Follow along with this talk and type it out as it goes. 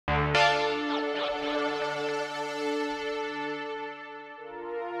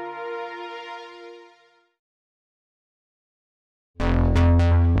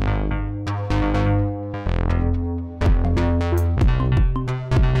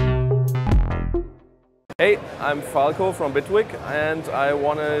Hey, I'm Falco from Bitwig, and I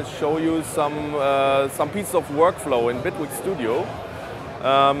want to show you some piece of workflow in Bitwig Studio,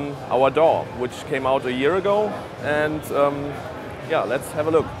 our DAW, which came out a year ago, and yeah, let's have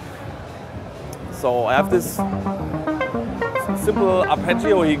a look. So I have this simple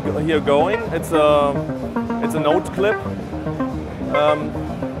arpeggio here going. It's a note clip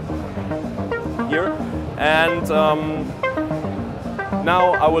here, and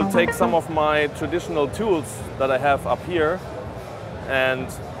now I will take some of my traditional tools that I have up here, and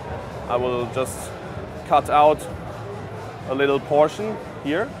I will just cut out a little portion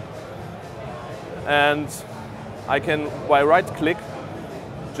here, and I can, by right click,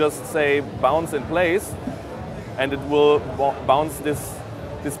 just say bounce in place, and it will bounce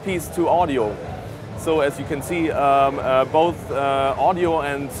this piece to audio. So as you can see, both audio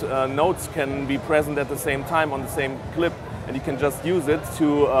and notes can be present at the same time on the same clip, and you can just use it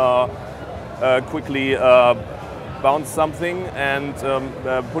to quickly bounce something and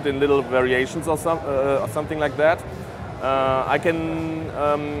put in little variations or something like that. I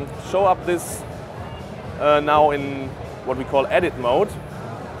can show up this now in what we call edit mode.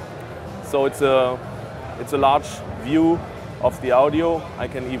 So it's a large view of the audio. I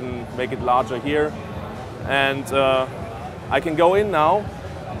can even make it larger here, and I can go in now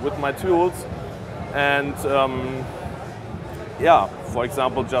with my tools and yeah, for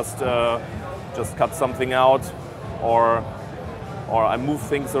example, just cut something out, or I move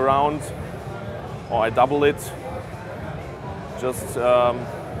things around, or I double it. Just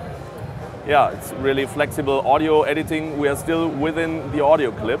yeah, it's really flexible audio editing. We are still within the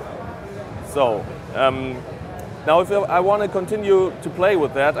audio clip. So now, if I want to continue to play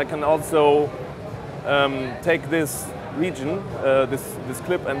with that, I can also take this region, this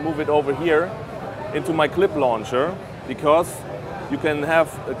clip, and move it over here into my clip launcher, because you can have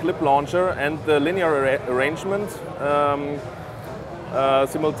a clip launcher and the linear arrangement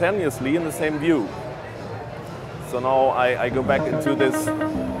simultaneously in the same view. So now I go back into this.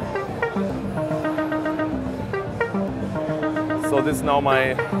 So this is now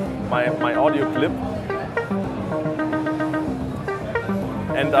my audio clip,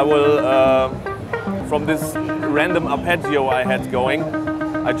 and I will, from this random arpeggio I had going,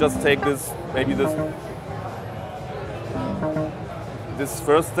 I just take this, maybe this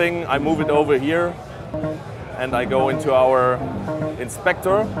first thing, I move it over here, and I go into our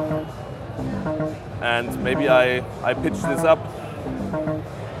inspector, and maybe I pitch this up.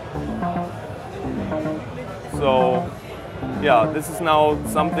 So yeah, this is now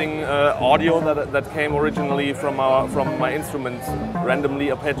something audio that came originally from my instrument randomly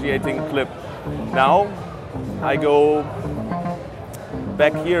arpeggiating clip. Now I go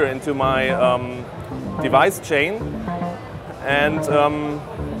back here into my device chain, and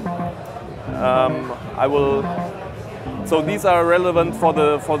I will. So these are relevant for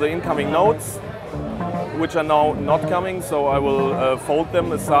the incoming notes, which are now not coming. So I will fold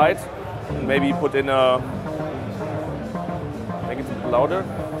them aside and maybe put in a. Make it a bit louder.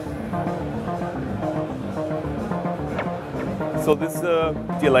 So this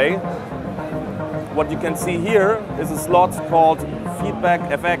delay. What you can see here is a slot called Feedback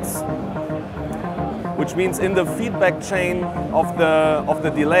FX, which means in the feedback chain of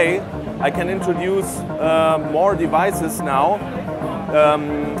the delay, I can introduce more devices now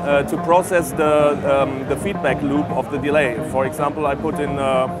to process the feedback loop of the delay. For example, I put in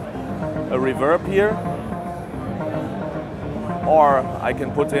a reverb here, or I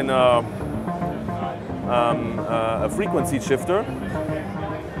can put in a frequency shifter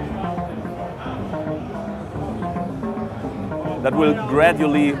that will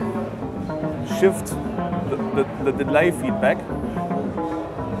gradually shift the delay feedback.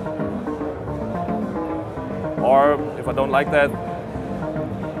 Or if I don't like that,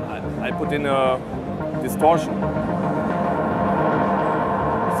 I put in a distortion.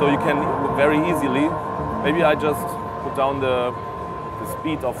 So you can very easily, maybe I just put down the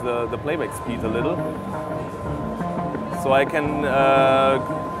speed of the playback speed a little. So I can,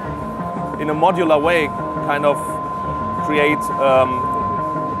 in a modular way, kind of create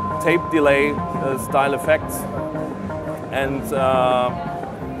tape delay style effects, and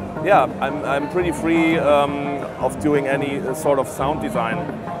yeah, I'm pretty free of doing any sort of sound design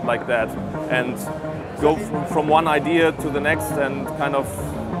like that, and go from one idea to the next and kind of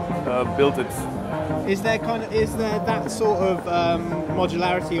build it. Is there that sort of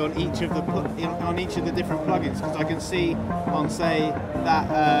modularity on each of the different plugins? Because I can see on, say, that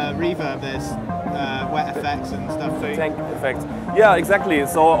reverb, there's wet effects and stuff. Tank effects. Yeah, exactly.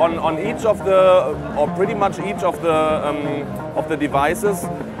 So on each of the, or pretty much each of the devices,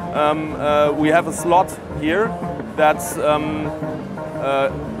 we have a slot here that's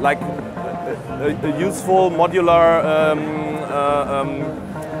like a useful modular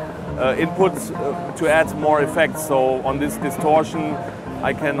input to add more effects. So on this distortion,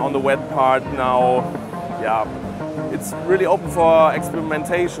 I can on the wet part now, yeah, it's really open for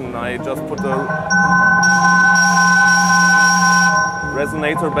experimentation. I just put a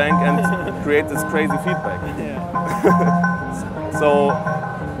resonator bank and create this crazy feedback. Yeah. So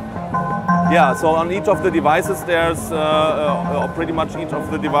yeah, so on each of the devices there's, or pretty much each of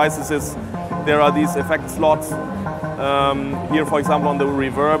the devices there are these effect slots. Here, for example, on the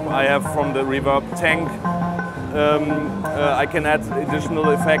reverb, I have from the reverb tank. I can add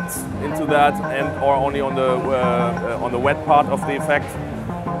additional effects into that, or only on the wet part of the effect.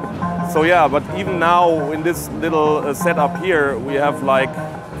 So yeah, but even now in this little setup here, we have like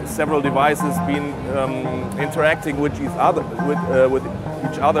several devices been interacting with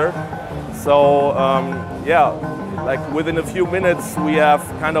each other. So yeah, like within a few minutes, we have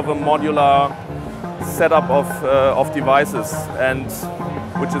kind of a modular setup of devices, and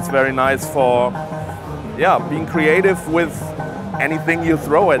which is very nice for being creative with anything you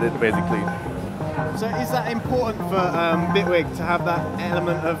throw at it, basically. So is that important for Bitwig to have that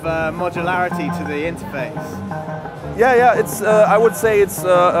element of modularity to the interface? Yeah, it's I would say it's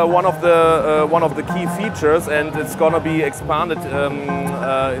one of the key features, and it's gonna be expanded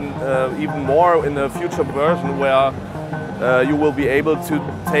even more in the future version, where you will be able to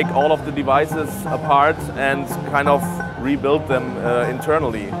take all of the devices apart and kind of rebuild them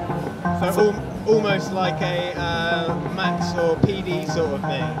internally. So almost like a Max or PD sort of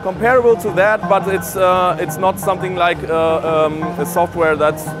thing? Comparable to that, but it's not something like a software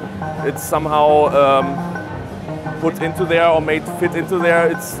that it's somehow put into there or made fit into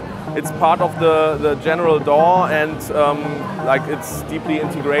there. It's part of the general DAW, and like it's deeply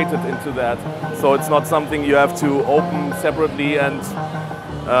integrated into that. So it's not something you have to open separately and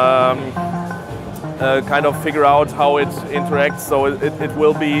kind of figure out how it interacts. So it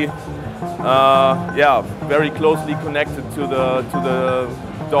will be very closely connected to the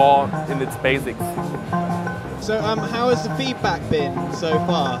DAW in its basics. So how has the feedback been so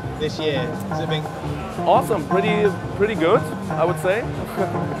far this year? Has it been awesome? Pretty good, I would say.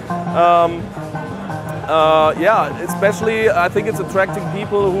 Yeah, especially I think it's attracting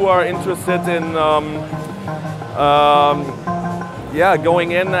people who are interested in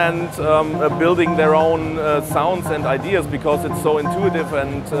going in and building their own sounds and ideas, because it's so intuitive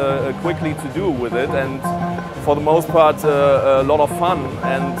and quickly to do with it, and for the most part a lot of fun.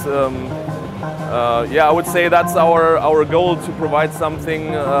 And I would say that's our goal, to provide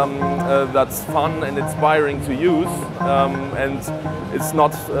something that's fun and inspiring to use, and it's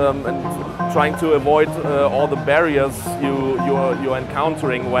not and trying to avoid all the barriers you're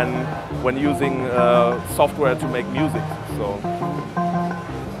encountering when using software to make music. So.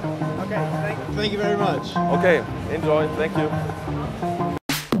 Okay, thank you very much. Okay, enjoy. Thank you.